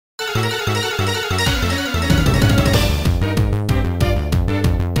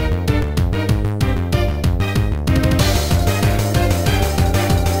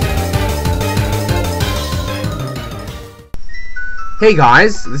Hey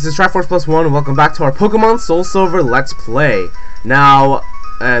guys, this is Triforce+1 and welcome back to our Pokemon SoulSilver Let's Play. Now,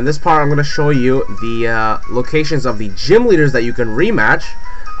 in this part I'm going to show you the locations of the gym leaders that you can rematch.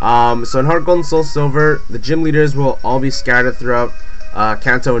 So in HeartGold and SoulSilver, the gym leaders will all be scattered throughout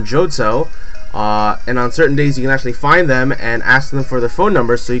Kanto and Johto. And on certain days you can actually find them and ask them for their phone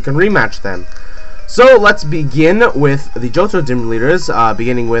numbers so you can rematch them. So let's begin with the Johto Gym Leaders,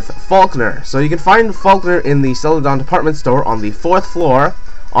 beginning with Faulkner. So you can find Faulkner in the Celadon department store on the 4th floor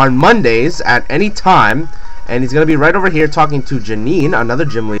on Mondays at any time, and he's going to be right over here talking to Janine, another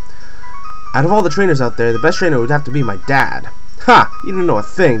gym leader. Out of all the trainers out there, the best trainer would have to be my dad. Ha! You don't know a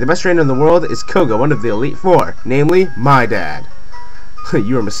thing. The best trainer in the world is Koga, one of the Elite Four, namely my dad.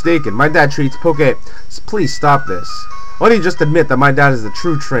 You are mistaken. My dad treats Please stop this. Why don't you just admit that my dad is the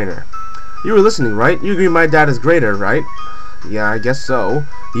true trainer? You were listening, right? You agree my dad is greater, right? Yeah, I guess so.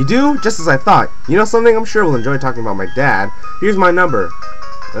 You do? Just as I thought. You know something? I'm sure we'll enjoy talking about my dad. Here's my number.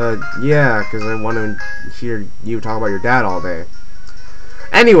 Yeah, because I want to hear you talk about your dad all day.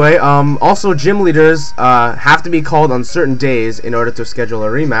 Anyway, also gym leaders have to be called on certain days in order to schedule a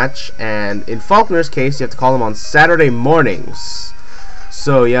rematch, and in Faulkner's case, you have to call them on Saturday mornings.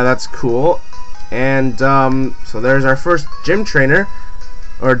 So, yeah, that's cool. And, so there's our first gym trainer,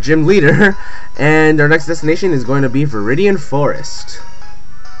 or gym leader, and our next destination is going to be Viridian Forest.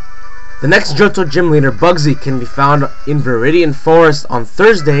 The next Johto Gym Leader, Bugsy, can be found in Viridian Forest on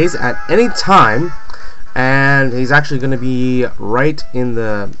Thursdays at any time, and he's actually going to be right in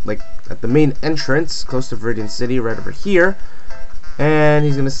the, at the main entrance, close to Viridian City, right over here. And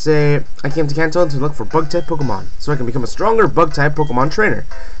he's going to say, I came to Kanto to look for Bug-type Pokemon, so I can become a stronger Bug-type Pokemon trainer.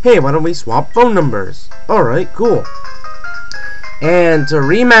 Hey, why don't we swap phone numbers? Alright, cool. And to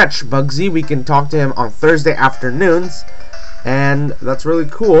rematch Bugsy, we can talk to him on Thursday afternoons, and that's really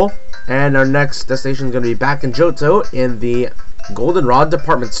cool. And our next destination is going to be back in Johto in the Goldenrod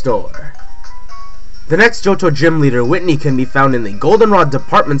department store. The next Johto Gym Leader, Whitney, can be found in the Goldenrod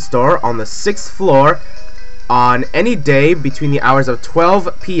department store on the 6th floor on any day between the hours of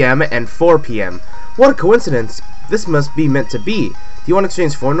 12 p.m. and 4 p.m. What a coincidence! This must be meant to be. Do you want to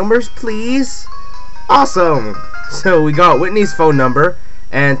exchange phone numbers, please? Awesome! So we got Whitney's phone number,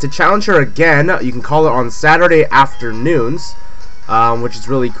 and to challenge her again, you can call her on Saturday afternoons, which is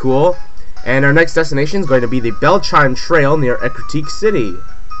really cool. And our next destination is going to be the Bell Chime Trail near Ecruteak City.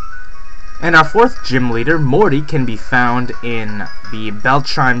 And our fourth gym leader, Morty, can be found in the Bell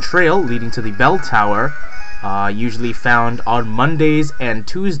Chime Trail leading to the Bell Tower, usually found on Mondays and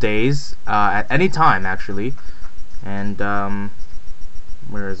Tuesdays, at any time, actually. And,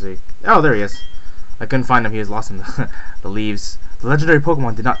 where is he? Oh, there he is. I couldn't find him. He was lost in the leaves. The legendary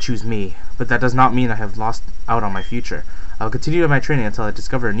Pokemon did not choose me, but that does not mean I have lost out on my future. I will continue my training until I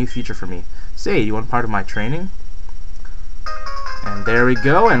discover a new future for me. Say, you want part of my training? And there we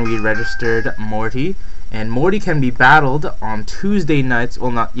go, and we registered Morty. And Morty can be battled on Tuesday nights. Well,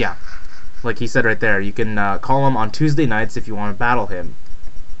 not, yeah. Like he said right there, you can call him on Tuesday nights if you want to battle him.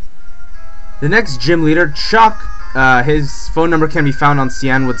 The next gym leader, Chuck, his phone number can be found on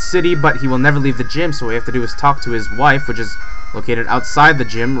Cianwood City, but he will never leave the gym, so what we have to do is talk to his wife, which is located outside the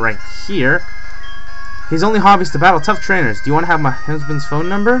gym right here. His only hobby is to battle tough trainers. Do you want to have my husband's phone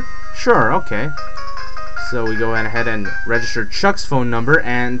number? Sure, okay. So we go ahead and register Chuck's phone number,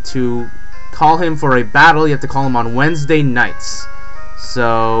 and to call him for a battle, you have to call him on Wednesday nights.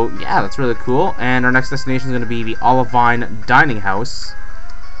 So, yeah, that's really cool. And our next destination is going to be the Olivine Dining House.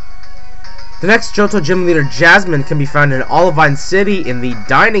 The next Johto Gym Leader, Jasmine, can be found in Olivine City in the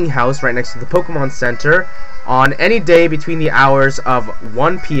Dining House right next to the Pokemon Center on any day between the hours of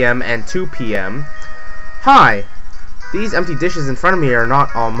 1 p.m. and 2 p.m. Hi, these empty dishes in front of me are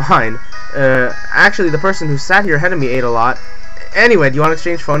not all mine. Actually, the person who sat here ahead of me ate a lot. Anyway, do you want to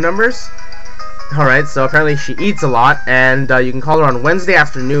exchange phone numbers? Alright, so apparently she eats a lot, and you can call her on Wednesday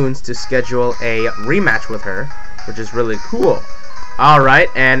afternoons to schedule a rematch with her, which is really cool. Alright,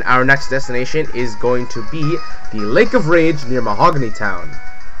 and our next destination is going to be the Lake of Rage near Mahogany Town.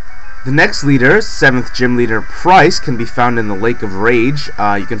 The next leader, 7th Gym Leader Price, can be found in the Lake of Rage.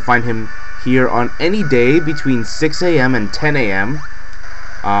 You can find him here on any day between 6 a.m. and 10 a.m.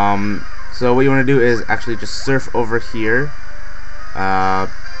 So what you want to do is actually just surf over here.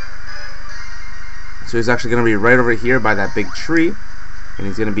 So he's actually going to be right over here by that big tree. And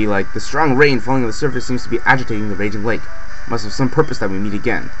he's going to be like, the strong rain falling on the surface seems to be agitating the raging lake. Must have some purpose that we meet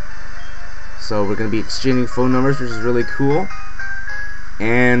again. So we're going to be exchanging phone numbers, which is really cool.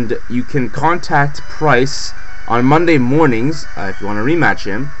 and you can contact Price on Monday mornings if you want to rematch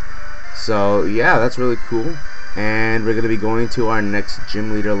him. So yeah, that's really cool. And we're going to be going to our next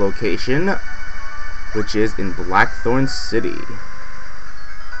gym leader location, which is in Blackthorn City.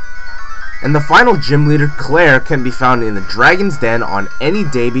 And the final gym leader, Claire, can be found in the Dragon's Den on any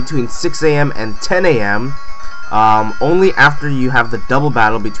day between 6 a.m. and 10 a.m. Only after you have the double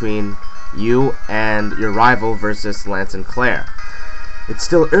battle between you and your rival versus Lance and Claire. It's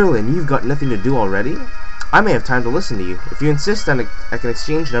still early and you've got nothing to do already? I may have time to listen to you. If you insist, then I can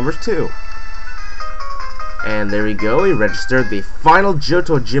exchange numbers too. And there we go, we registered the final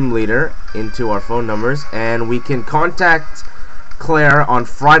Johto Gym Leader into our phone numbers, and we can contact Claire on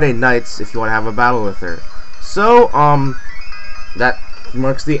Friday nights if you want to have a battle with her. So, that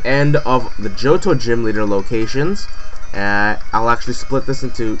marks the end of the Johto Gym Leader locations. I'll actually split this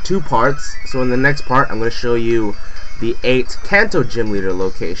into 2 parts. So in the next part, I'm going to show you the 8 Kanto Gym Leader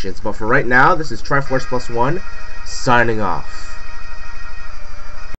locations. But for right now, this is Triforce Plus One, signing off.